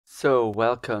So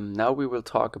welcome. Now we will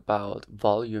talk about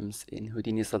volumes in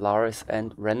Houdini Solaris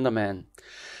and RenderMan.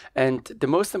 And the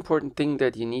most important thing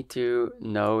that you need to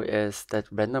know is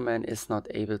that RenderMan is not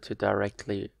able to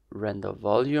directly render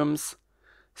volumes.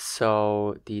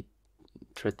 So the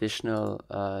traditional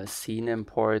scene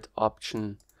import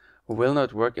option will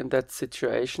not work in that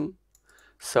situation.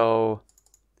 So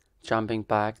jumping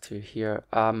back to here,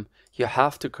 you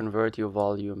have to convert your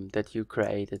volume that you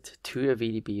created to a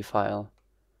VDB file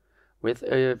with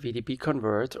a VDB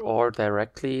convert, or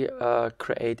directly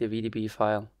create a VDB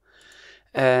file.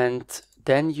 And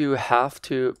then you have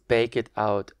to bake it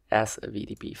out as a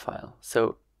VDB file.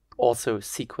 So also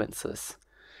sequences.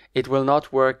 It will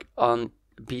not work on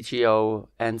BGO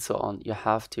and so on. You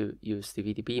have to use the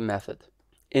VDB method.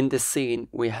 In this scene,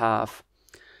 we have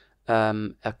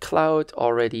a cloud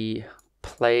already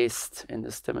placed in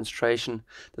this demonstration.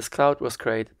 This cloud was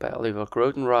created by Oliver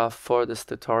Grodenrath for this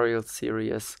tutorial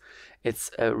series.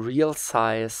 It's a real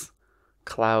size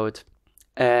cloud,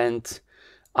 and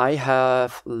I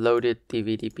have loaded the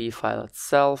VDB file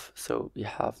itself, so we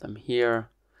have them here,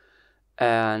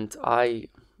 and I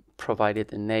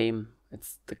provided a name.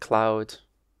 It's the cloud,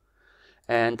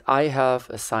 and I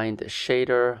have assigned a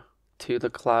shader to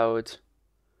the cloud,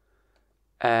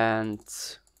 and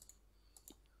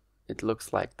it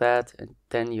looks like that. And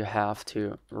then you have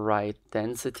to write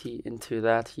density into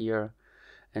that here,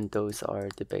 and those are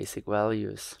the basic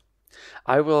values.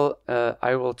 I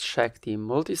will check the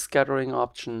multi-scattering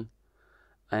option,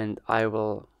 and I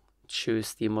will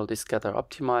choose the multi-scatter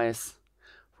optimize.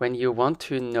 When you want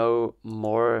to know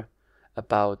more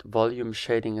about volume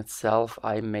shading itself,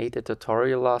 I made a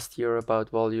tutorial last year about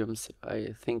volumes,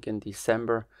 I think in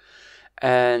December,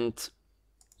 and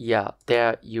yeah,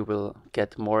 there you will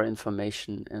get more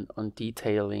information on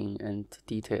detailing and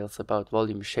details about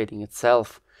volume shading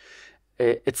itself.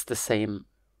 It's the same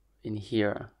in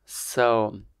here.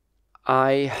 So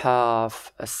I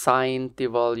have assigned the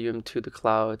volume to the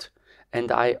cloud,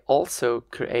 and I also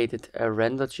created a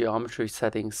render geometry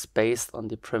settings based on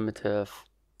the primitive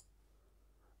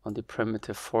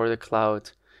for the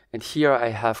cloud. And here I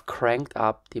have cranked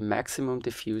up the maximum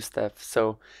diffuse depth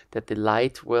so that the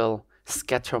light will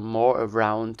scatter more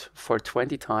around for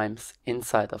 20 times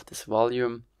inside of this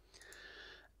volume.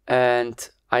 And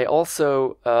I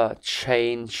also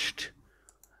changed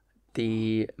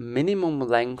the minimum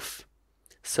length,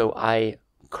 so I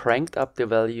cranked up the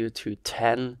value to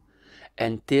 10,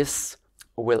 and this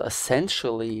will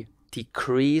essentially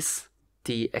decrease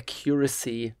the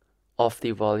accuracy of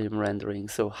the volume rendering.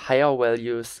 So higher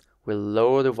values will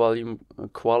lower the volume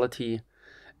quality,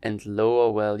 and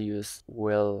lower values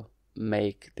will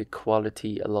make the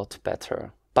quality a lot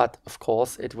better. But of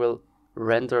course it will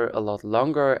render a lot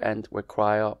longer and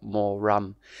require more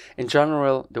RAM. In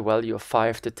general, the value of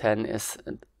 5 to 10 is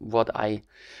what I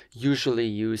usually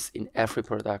use in every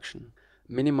production.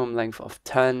 Minimum length of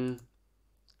 10,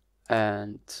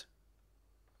 and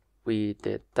we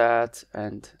did that,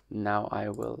 and now I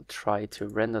will try to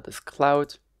render this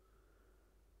cloud.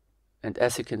 And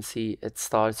as you can see, it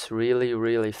starts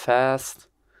really fast,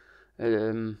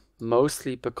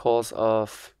 mostly because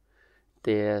of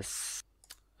this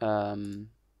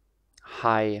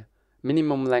high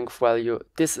minimum length value.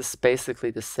 This is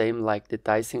basically the same like the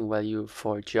dicing value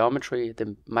for geometry,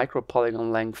 the micro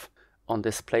polygon length on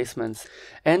displacements,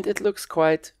 and it looks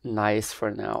quite nice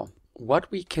for now. What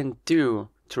we can do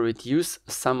to reduce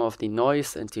some of the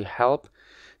noise and to help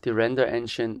the render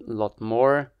engine a lot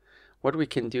more, what we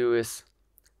can do is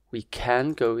we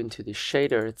can go into the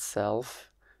shader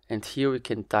itself, and here we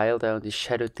can dial down the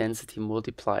shadow density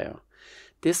multiplier.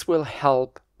 This will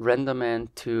help RenderMan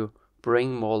to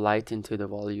bring more light into the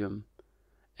volume,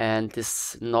 and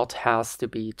this not has to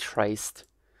be traced.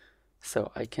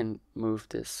 So I can move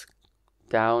this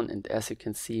down, and as you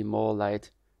can see, more light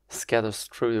scatters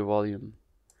through the volume.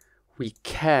 We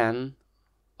can,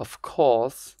 of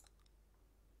course,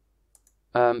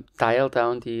 dial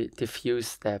down the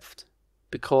diffuse depth,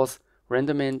 because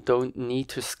RenderMan don't need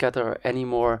to scatter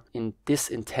anymore in this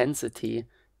intensity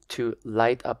to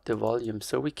light up the volume.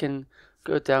 So we can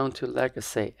go down to, like I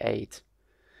say, 8.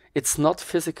 It's not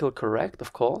physical correct,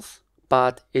 of course,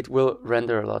 but it will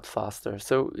render a lot faster.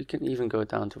 So we can even go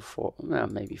down to 4,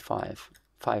 maybe 5.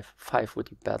 5 would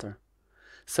be better.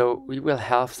 So we will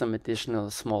have some additional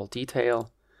small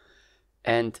detail,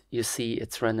 and you see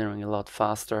it's rendering a lot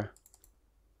faster.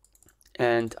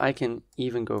 And I can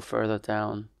even go further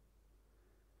down,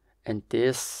 and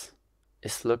this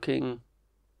is looking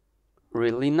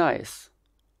really nice.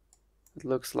 It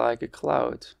looks like a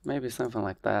cloud, maybe something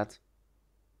like that.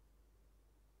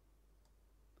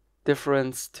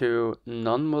 difference to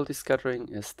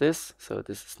non-multiscattering is this. So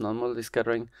this is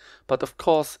non-multiscattering, but of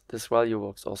course this value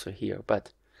works also here.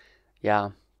 But yeah,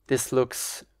 this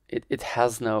looks, it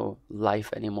has no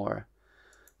life anymore.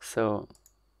 So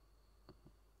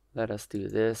let us do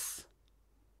this.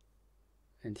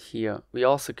 And here we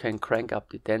also can crank up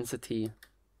the density.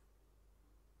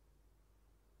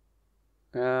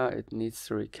 It needs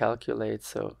to recalculate,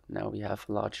 so now we have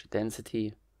a larger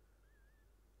density.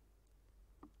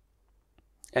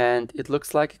 And it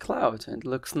looks like a cloud and it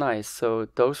looks nice. So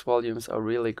those volumes are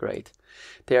really great.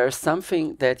 There is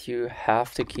something that you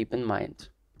have to keep in mind.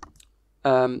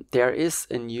 There is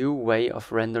a new way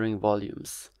of rendering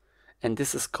volumes, and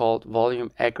this is called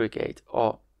volume aggregate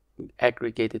or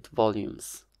aggregated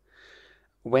volumes.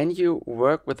 When you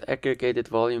work with aggregated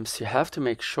volumes, you have to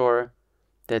make sure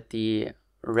that the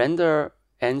render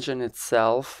engine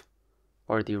itself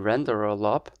or the renderer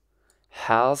lob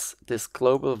has this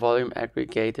global volume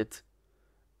aggregated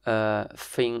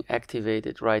thing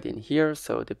activated right in here.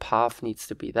 So the path needs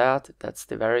to be that's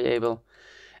the variable.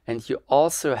 And you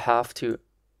also have to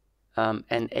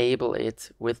enable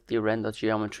it with the render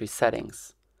geometry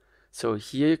settings. So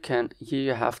here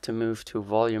you have to move to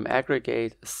volume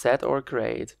aggregate, set or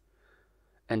grade,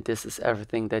 and this is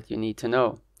everything that you need to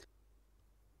know.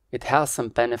 It has some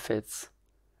benefits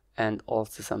and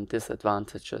also some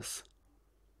disadvantages.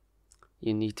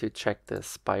 You need to check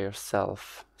this by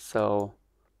yourself. So,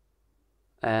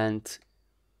 and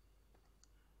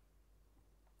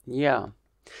yeah,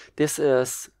 this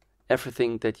is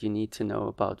everything that you need to know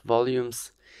about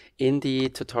volumes. In the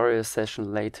tutorial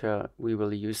session later, we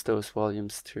will use those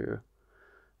volumes to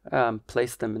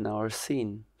place them in our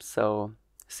scene. So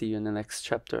see you in the next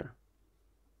chapter.